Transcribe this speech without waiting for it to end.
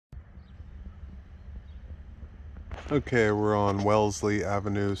Okay, we're on Wellesley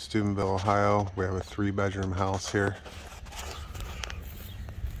Avenue Steubenville, Ohio. We have a 3-bedroom house here.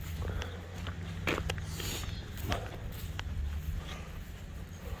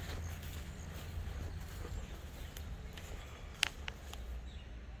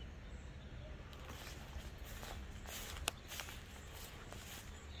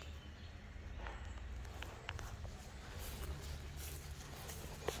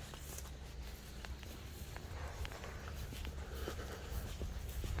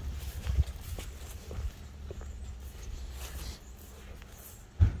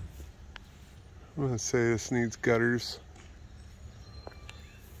 I'm gonna say this needs gutters.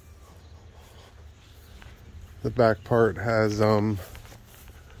 The back part has a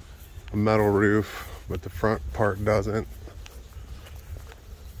metal roof, but the front part doesn't.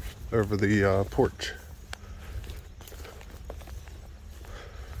 Over the porch.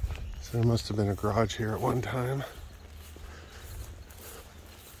 So there must have been a garage here at one time.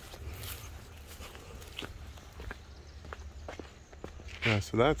 Yeah,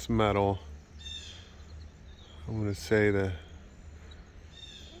 so that's metal. I'm gonna say the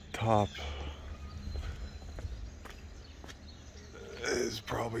top is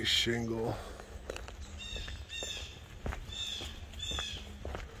probably shingle.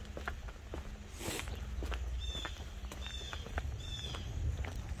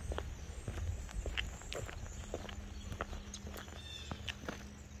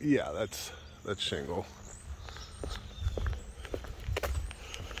 Yeah, that's shingle.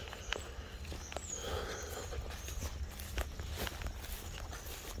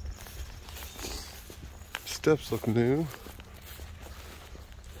 Steps look new.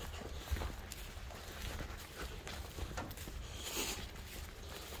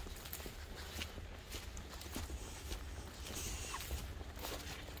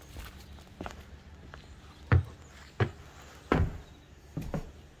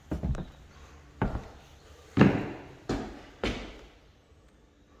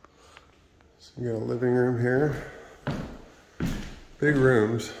 So you got a living room here. Big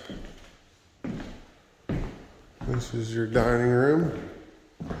rooms. This is your dining room.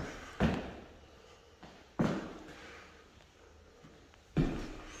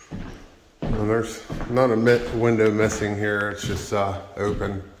 Well, there's not a window missing here. It's just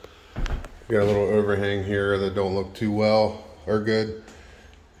open. You got a little overhang here that don't look too well or good. It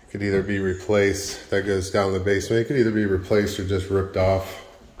could either be replaced. That goes down the basement. It could either be replaced or just ripped off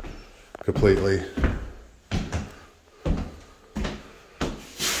completely.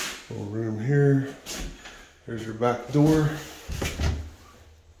 Little room here. There's your back door.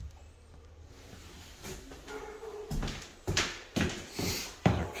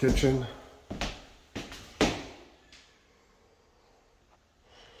 Our kitchen.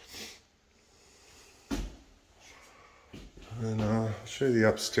 And I'll show you the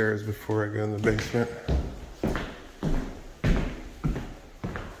upstairs before I go in the basement.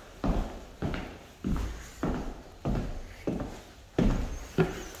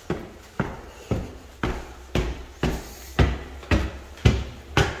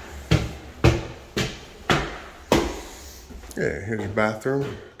 Yeah, here's your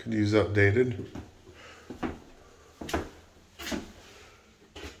bathroom. Could use updated.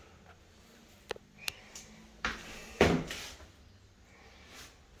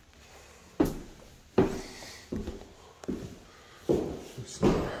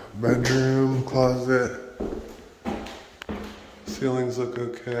 Bedroom, closet. Ceilings look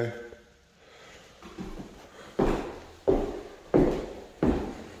okay.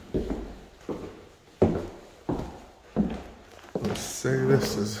 Let's say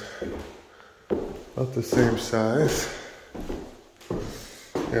this is about the same size.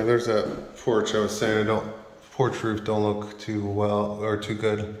 Yeah, there's that porch I was saying. Porch roof don't look too well or too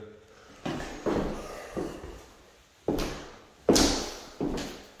good.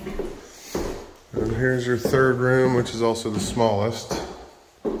 And here's your third room, which is also the smallest.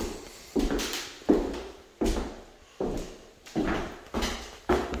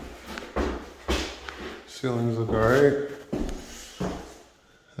 Ceilings look alright.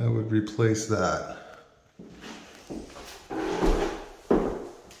 I would replace that.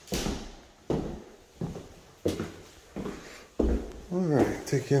 Alright,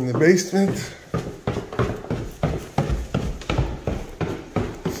 take you in the basement.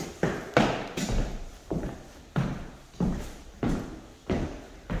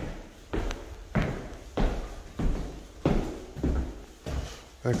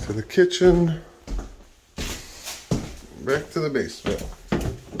 Back to the kitchen. Back to the basement.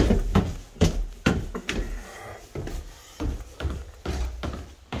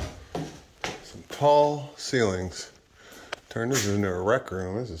 Some tall ceilings. Turn this into a rec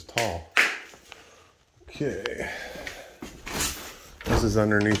room. This is tall. Okay. This is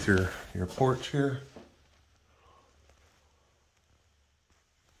underneath your porch here.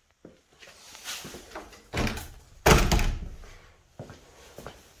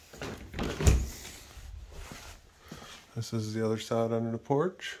 This is the other side under the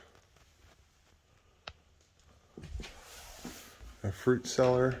porch. A fruit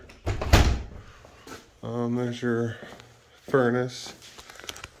cellar. There's your furnace.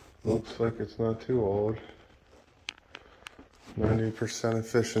 Looks like it's not too old. 90%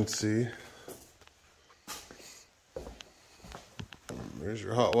 efficiency. There's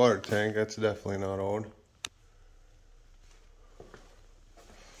your hot water tank. That's definitely not old.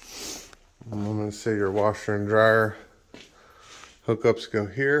 I'm going to say your washer and dryer hookups go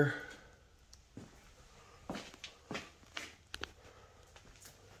here.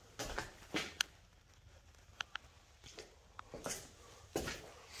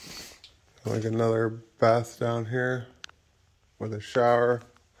 Like another bath down here with a shower,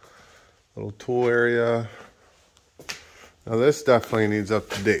 little tool area. Now this definitely needs up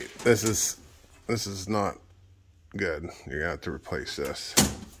to date. This is not good. You're gonna have to replace this.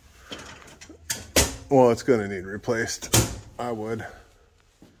 Well, it's gonna need replaced. I would.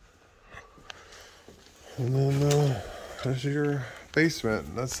 And then there's your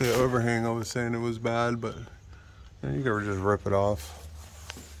basement. That's the overhang. I was saying it was bad, but you can just rip it off.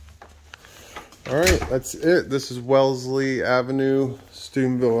 All right, that's it. This is Wellesley Avenue,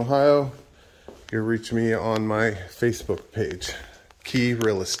 Steubenville, Ohio. You can reach me on my Facebook page, Key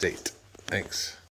Real Estate. Thanks.